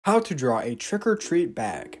How to draw a trick-or-treat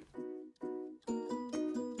bag.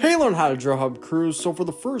 Hey, learn how to draw hub crews. So for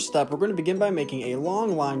the first step, we're going to begin by making a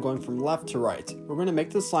long line going from left to right. We're going to make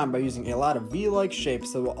this line by using a lot of V-like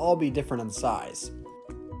shapes that will all be different in size.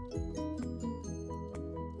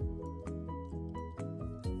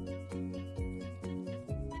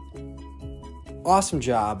 Awesome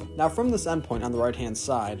job. Now from this endpoint on the right hand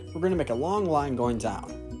side, we're going to make a long line going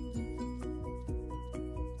down.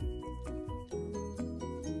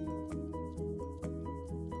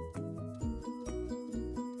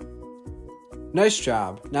 Nice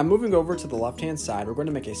job. Now moving over to the left hand side, we're going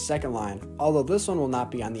to make a second line, although this one will not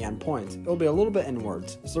be on the end point. It will be a little bit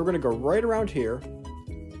inwards. So we're going to go right around here.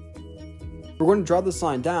 We're going to draw this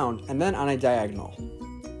line down and then on a diagonal.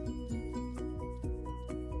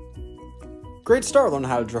 Great start learning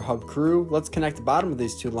how to draw hub crew. Let's connect the bottom of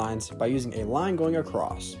these two lines by using a line going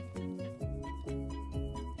across.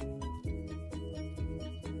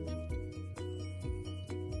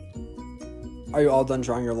 Are you all done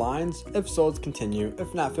drawing your lines? If so, let's continue.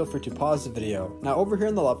 If not, feel free to pause the video. Now over here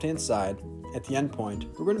on the left hand side, at the end point,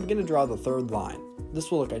 we're going to begin to draw the third line. This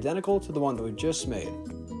will look identical to the one that we just made.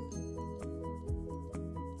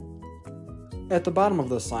 At the bottom of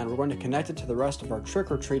this line, we're going to connect it to the rest of our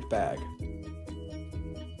trick-or-treat bag.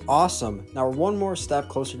 Awesome! Now we're one more step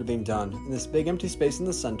closer to being done. In this big empty space in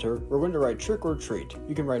the center, we're going to write trick or treat.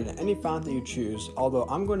 You can write it in any font that you choose, although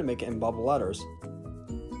I'm going to make it in bubble letters.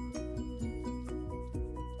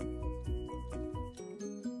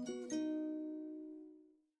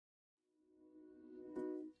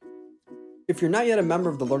 If you're not yet a member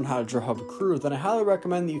of the Learn How to Draw Hub crew, then I highly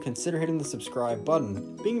recommend that you consider hitting the subscribe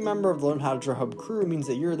button. Being a member of the Learn How to Draw Hub crew means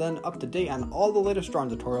that you're then up to date on all the latest drawing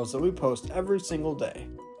tutorials that we post every single day.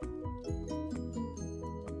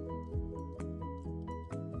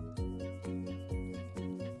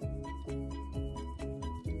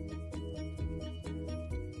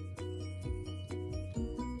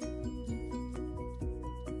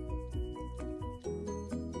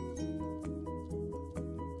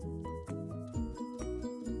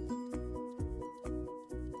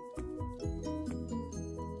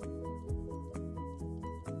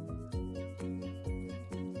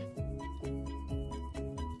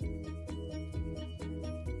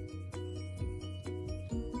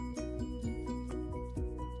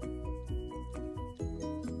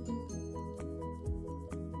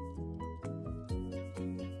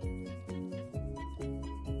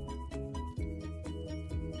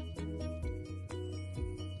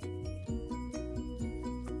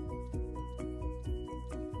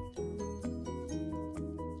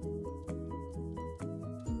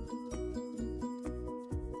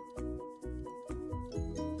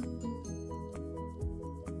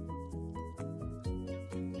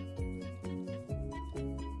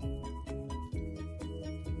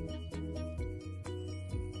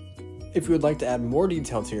 If you would like to add more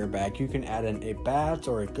detail to your bag, you can add in a bat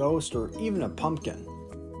or a ghost or even a pumpkin.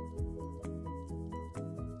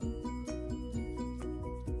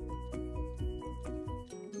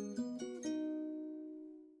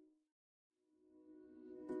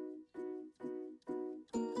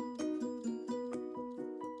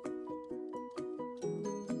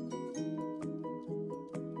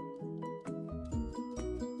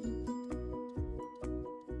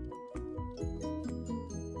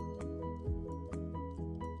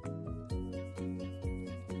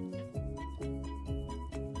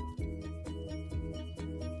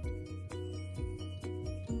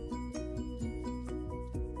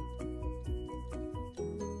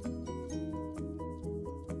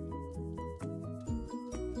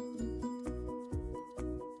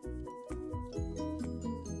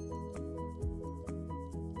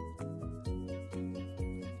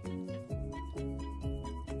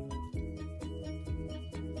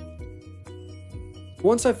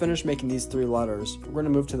 Once I finish making these three letters, we're going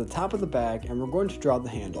to move to the top of the bag and we're going to draw the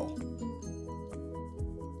handle.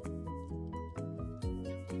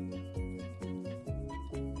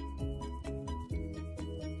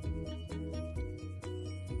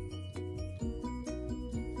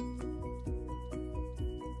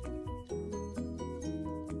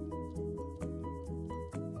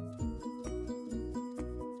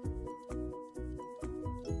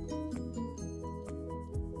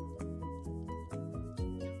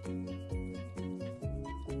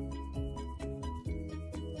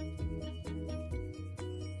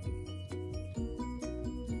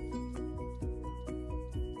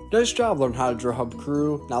 Nice job learning how to draw hub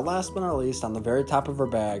crew. Now last but not least, on the very top of our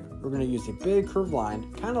bag, we're going to use a big curved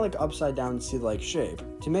line, kind of like upside down C-like shape,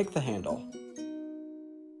 to make the handle.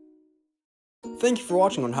 Thank you for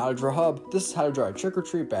watching on How to Draw Hub. This is how to draw a trick or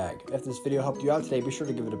treat bag. If this video helped you out today, be sure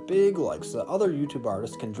to give it a big like so that other YouTube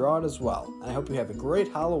artists can draw it as well. And I hope you have a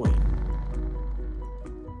great Halloween.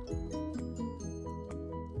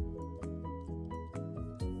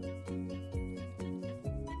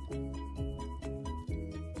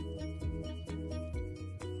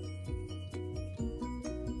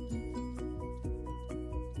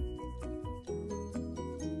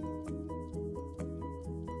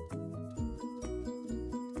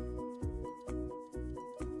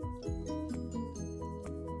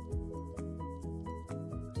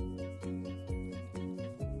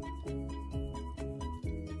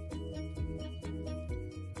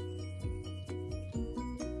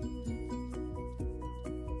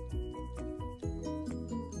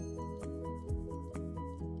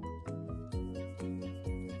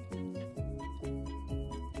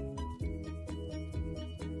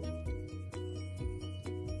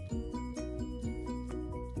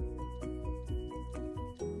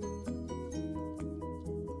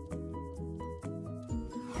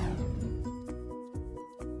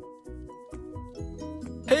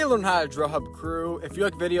 Hey Learn How to Draw Hub crew, if you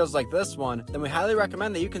like videos like this one, then we highly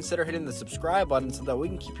recommend that you consider hitting the subscribe button so that we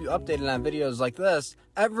can keep you updated on videos like this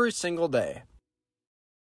every single day.